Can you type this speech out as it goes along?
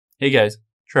Hey guys,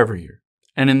 Trevor here.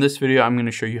 And in this video, I'm going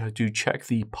to show you how to check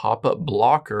the pop-up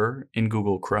blocker in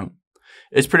Google Chrome.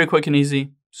 It's pretty quick and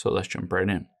easy, so let's jump right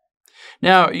in.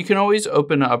 Now, you can always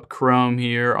open up Chrome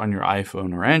here on your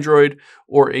iPhone or Android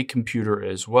or a computer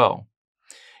as well.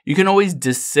 You can always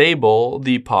disable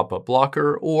the pop-up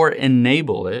blocker or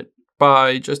enable it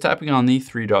by just tapping on the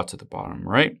three dots at the bottom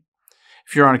right.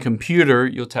 If you're on a computer,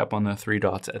 you'll tap on the three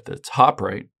dots at the top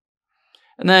right.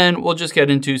 And then we'll just get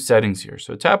into settings here.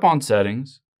 So tap on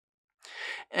settings.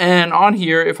 And on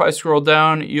here, if I scroll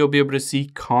down, you'll be able to see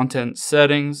content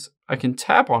settings. I can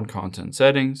tap on content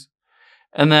settings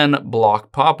and then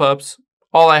block pop-ups.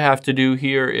 All I have to do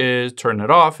here is turn it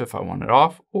off if I want it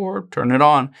off or turn it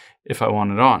on if I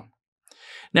want it on.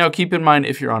 Now, keep in mind,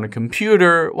 if you're on a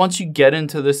computer, once you get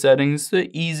into the settings, the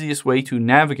easiest way to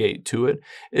navigate to it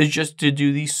is just to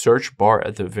do the search bar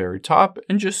at the very top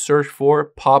and just search for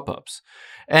pop-ups.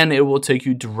 And it will take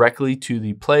you directly to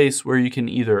the place where you can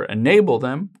either enable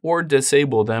them or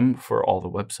disable them for all the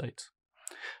websites.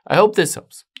 I hope this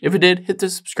helps. If it did, hit the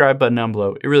subscribe button down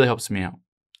below. It really helps me out.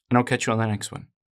 And I'll catch you on the next one.